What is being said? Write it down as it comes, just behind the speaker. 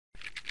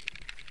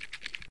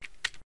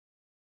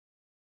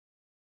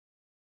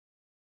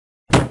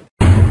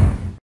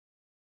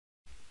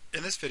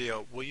In this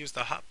video, we'll use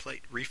the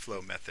Hotplate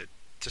reflow method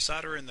to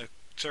solder in the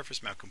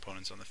surface mount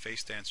components on the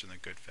Facedancer and the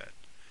GoodFET.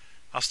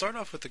 I'll start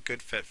off with the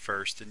GoodFET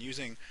first, and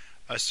using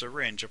a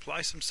syringe,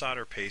 apply some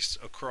solder paste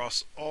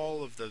across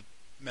all of the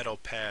metal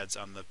pads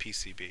on the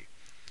PCB.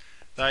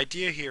 The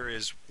idea here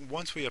is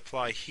once we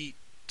apply heat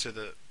to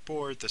the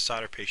board, the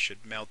solder paste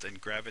should melt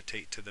and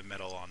gravitate to the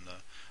metal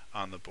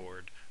on the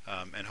board,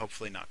 and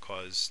hopefully not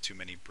cause too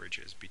many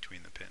bridges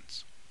between the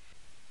pins.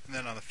 And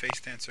then on the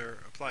Facedancer,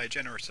 apply a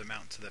generous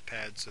amount to the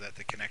pad so that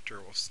the connector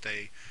will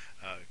stay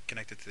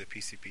connected to the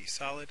PCB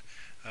solid,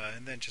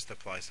 and then just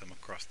apply some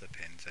across the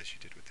pins as you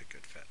did with the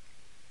GoodFET.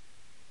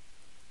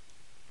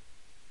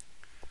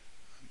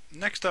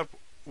 Next up,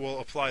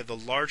 we'll apply the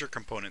larger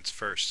components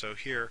first. So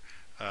here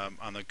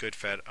on the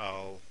GoodFET,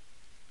 I'll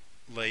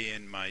lay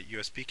in my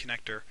USB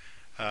connector,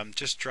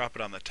 just drop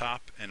it on the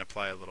top and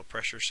apply a little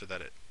pressure so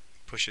that it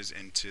pushes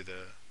into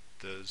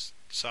the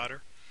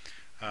solder,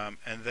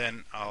 and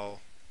then I'll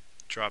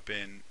drop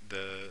in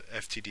the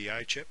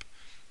FTDI chip.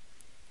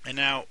 And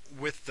now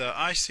with the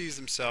ICs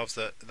themselves,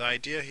 the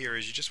idea here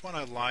is you just want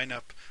to line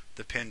up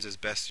the pins as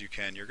best you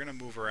can. You're going to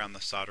move around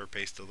the solder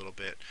paste a little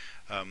bit,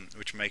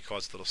 which may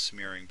cause a little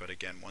smearing, but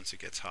again, once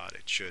it gets hot,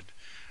 it should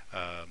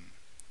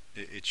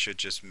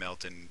just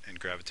melt and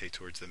gravitate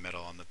towards the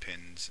metal on the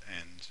pins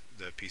and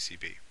the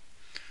PCB.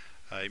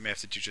 You may have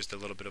to do just a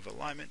little bit of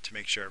alignment to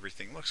make sure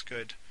everything looks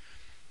good,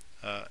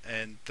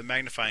 and the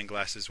magnifying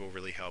glasses will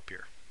really help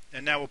here.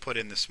 And now we'll put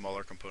in the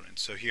smaller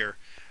components. So here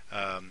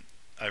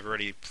I've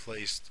already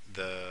placed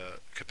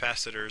the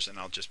capacitors, and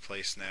I'll just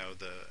place now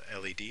the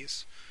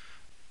LEDs.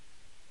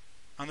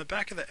 On the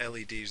back of the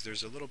LEDs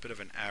there's a little bit of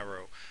an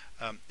arrow.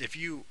 If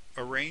you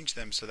arrange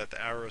them so that the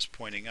arrow is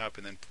pointing up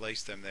and then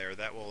place them there,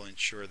 that will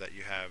ensure that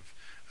you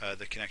have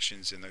the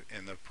connections in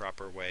the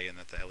proper way and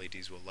that the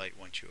LEDs will light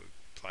once you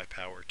apply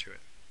power to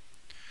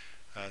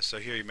it. So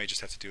here you may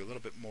just have to do a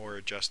little bit more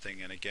adjusting,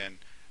 and again,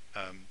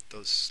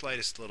 the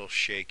slightest little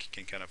shake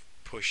can kind of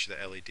push the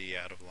LED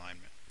out of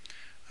alignment.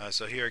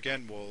 So here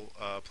again we'll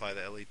apply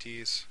the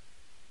LEDs,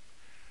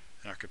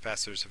 and our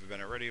capacitors have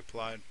been already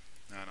applied,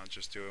 and I'll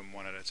just do them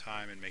one at a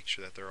time and make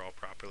sure that they're all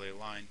properly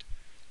aligned,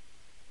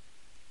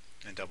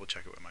 and double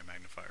check it with my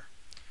magnifier.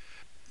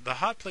 The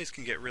hot plates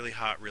can get really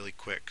hot really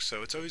quick,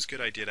 so it's always a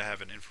good idea to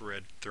have an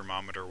infrared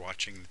thermometer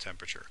watching the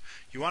temperature.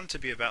 You want it to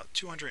be about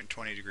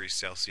 220 degrees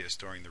Celsius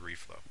during the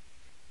reflow.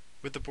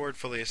 With the board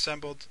fully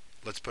assembled,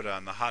 let's put it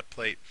on the hot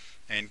plate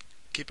and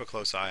keep a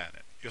close eye on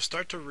it. You'll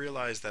start to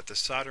realize that the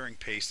soldering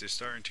paste is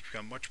starting to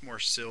become much more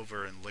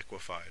silver and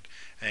liquefied,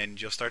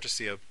 and you'll start to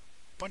see a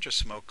bunch of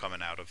smoke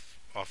coming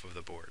off of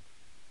the board.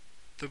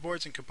 The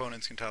boards and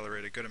components can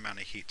tolerate a good amount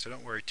of heat, so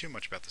don't worry too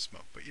much about the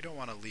smoke, but you don't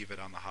want to leave it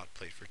on the hot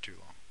plate for too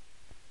long.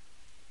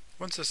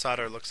 Once the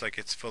solder looks like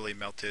it's fully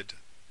melted,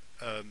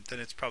 then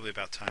it's probably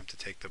about time to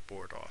take the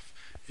board off.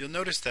 You'll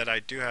notice that I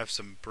do have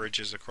some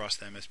bridges across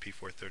the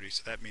MSP430,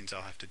 so that means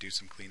I'll have to do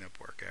some cleanup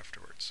work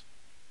afterwards.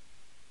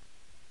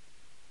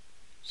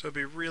 So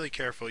be really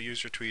careful,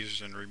 use your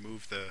tweezers and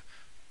remove the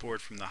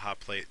board from the hot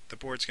plate. The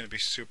board's going to be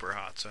super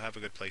hot, so have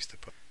a good place to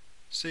put it.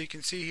 So you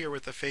can see here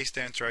with the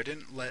Facedancer, I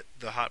didn't let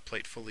the hot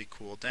plate fully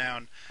cool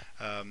down,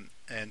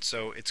 and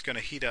so it's going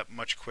to heat up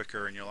much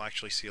quicker, and you'll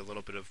actually see a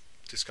little bit of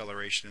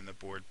discoloration in the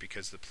board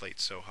because the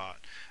plate's so hot.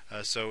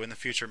 So in the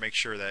future, make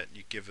sure that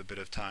you give a bit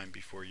of time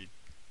before you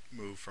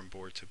move from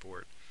board to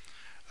board.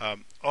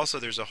 Also,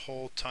 there's a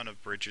whole ton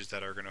of bridges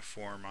that are going to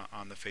form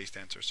on the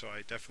Facedancer, so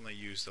I definitely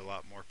used a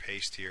lot more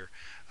paste here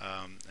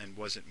and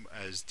wasn't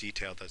as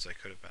detailed as I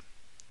could have been.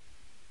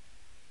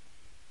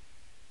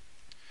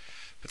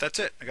 But that's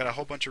it. I got a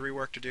whole bunch of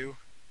rework to do,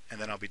 and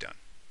then I'll be done.